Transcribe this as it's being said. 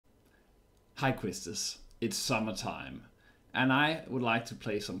Hi Quistis, it's summertime, and I would like to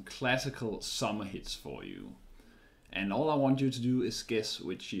play some classical summer hits for you. And all I want you to do is guess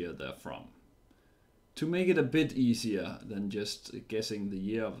which year they're from. To make it a bit easier than just guessing the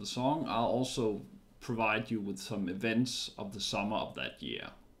year of the song, I'll also provide you with some events of the summer of that year.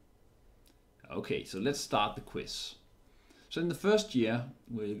 Okay, so let's start the quiz. So in the first year,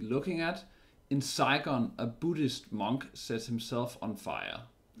 we're looking at in Saigon, a Buddhist monk set himself on fire.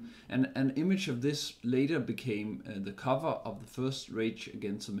 And an image of this later became the cover of the first Rage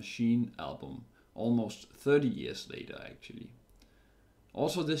Against the Machine album, almost 30 years later actually.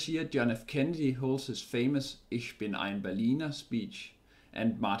 Also this year, John F. Kennedy holds his famous Ich bin ein Berliner speech,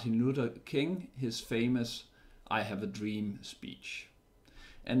 and Martin Luther King his famous I Have a Dream speech.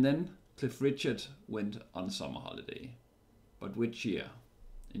 And then Cliff Richard went on summer holiday. But which year?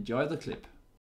 Enjoy the clip.